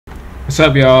What's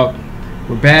up, y'all?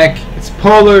 We're back. It's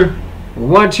Polar. We're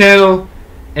one channel,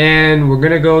 and we're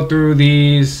gonna go through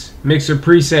these mixer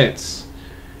presets.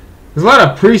 There's a lot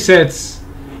of presets,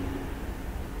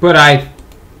 but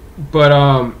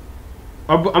I'm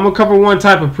gonna cover one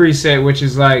type of preset, which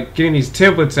is like getting these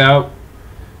templates out.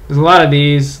 There's a lot of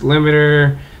these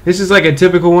limiter. This is like a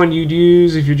typical one you'd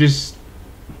use if you're just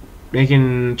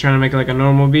trying to make like a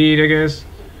normal beat, I guess.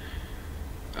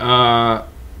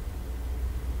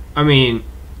 I mean,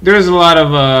 there's a lot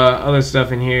of other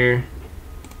stuff in here.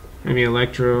 Maybe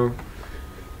electro.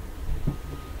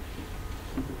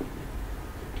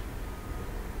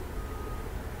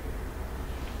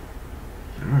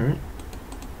 Alright.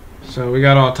 So we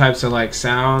got all types of like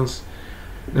sounds.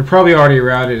 They're probably already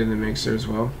routed in the mixer as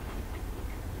well.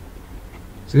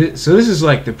 So this is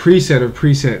like the preset of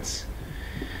presets.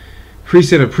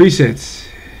 Preset of presets.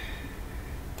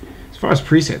 As far as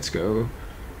presets go,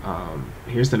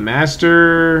 here's the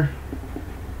master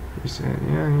preset,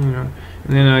 yeah, you know,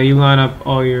 and then you line up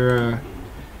all your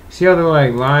see how they're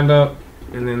like lined up,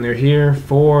 and then they're here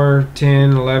 4,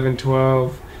 10, 11,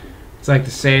 12. It's like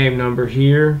the same number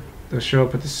here. They'll show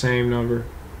up at the same number,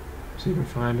 so you can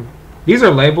find them. These are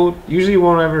labeled. Usually you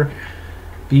won't ever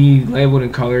be labeled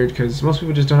and colored because most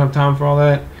people just don't have time for all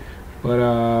that,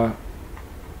 but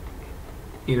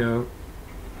you know,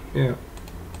 yeah.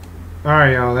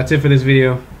 Alright, y'all, that's it for this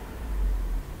video.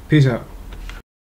 Peace out.